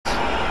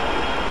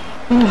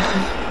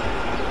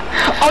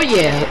Oh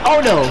yeah.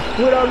 Oh no.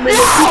 What I mean,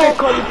 people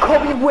call me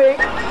Kobe Wick.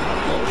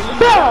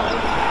 Bro,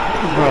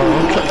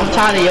 I'm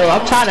trying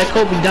to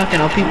Kobe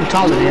dunking on people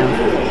taller than him.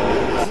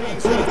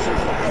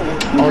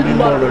 Oh, you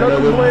mother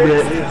another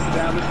bit.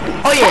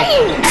 Oh yeah.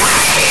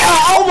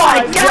 Oh my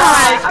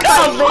God.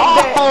 Come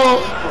on.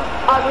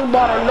 I just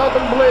bought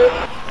another blitz.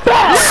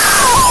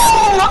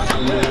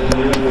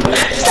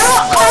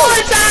 Stop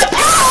calling that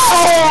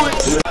out!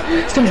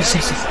 Still in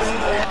seconds.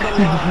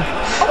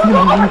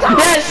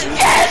 Yes,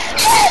 yes,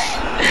 yes!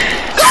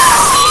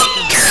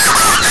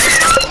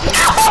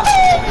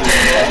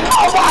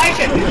 Oh my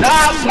God!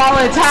 I'm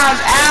calling time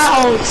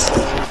out!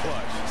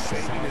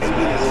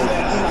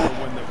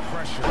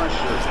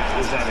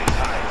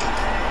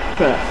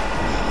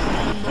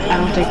 I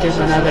don't think there's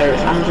no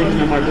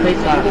more play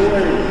clock.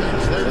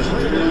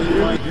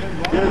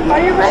 Are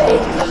you ready?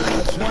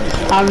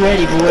 I'm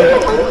ready, boy. You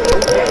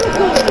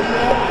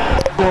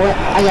know what?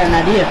 I got an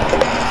idea.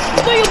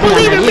 Do you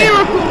believe in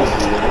miracles?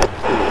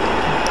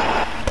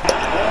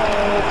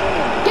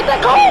 Get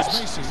that coach!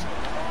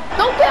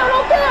 Don't down,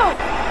 don't down!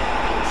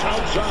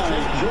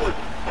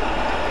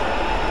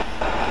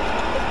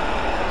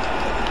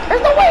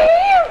 There's no way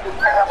here!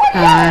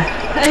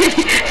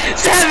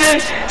 7,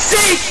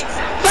 6,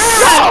 5,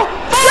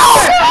 4,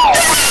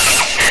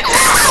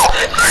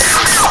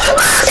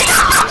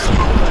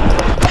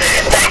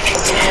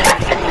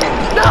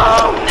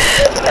 No!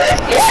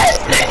 Yes!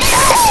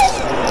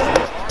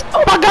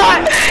 Oh my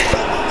God!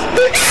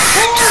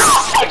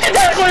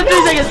 23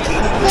 seconds!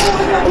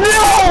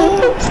 No!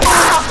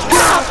 Stop!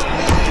 Stop!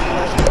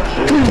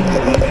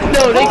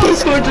 No, they can't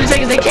score in 3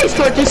 seconds. They can't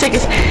score in 3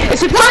 seconds.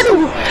 It's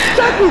impossible!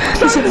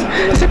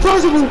 It's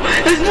impossible!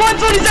 It's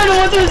 127,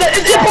 127.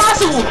 It's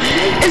impossible!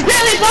 It's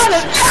barely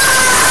possible!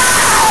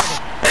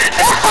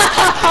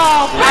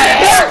 Right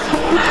here!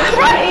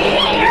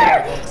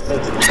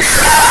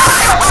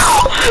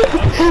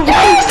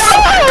 Stop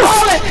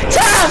calling!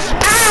 Time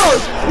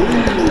out!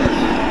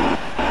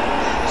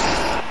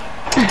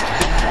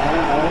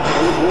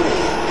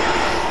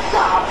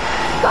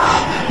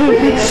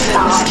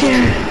 Stop!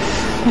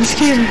 I'm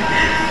scared.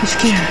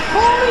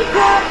 Holy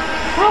crap!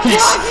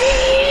 Yes.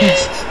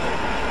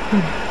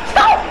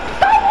 Stop!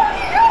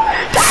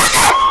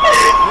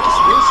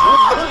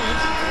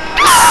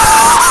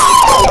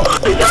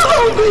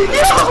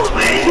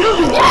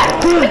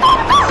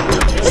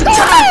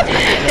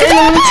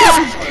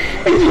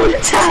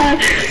 Overtime!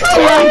 Oh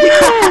my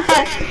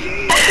God!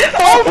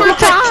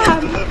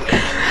 Overtime!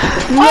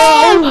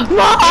 Oh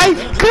my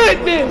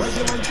goodness!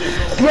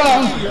 Bro!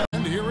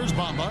 And here is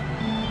Bamba,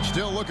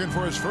 still looking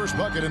for his first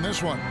bucket in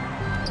this one.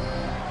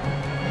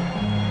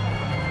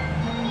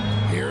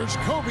 Here's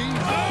Kobe.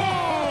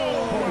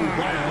 Oh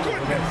my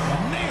goodness!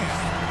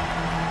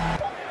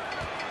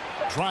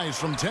 Tries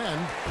from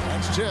 10.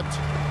 That's tipped.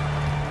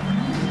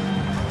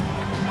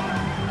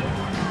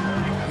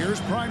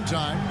 Here's prime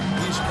time.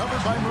 He's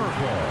covered by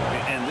Murphy.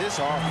 And this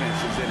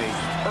offense is in a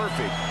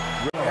perfect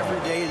every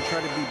day and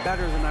try to be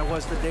better than I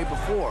was the day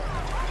before.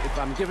 If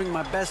I'm giving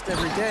my best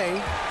every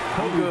day,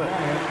 I'm good.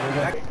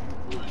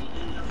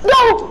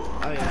 No!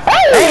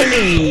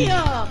 Hey!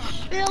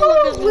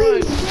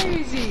 Holy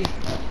crazy!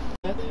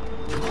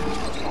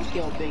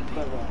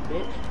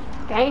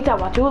 I ain't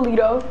talking about you,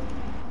 Alito.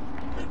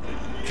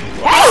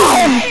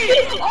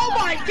 Hey! Oh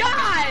my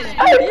God!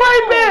 Hey,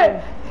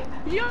 Brandon!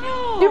 Yo!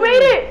 You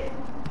made it!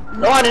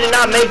 No, I did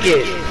not make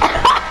it.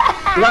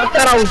 I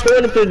thought I was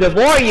doing it to the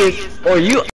Warriors or you.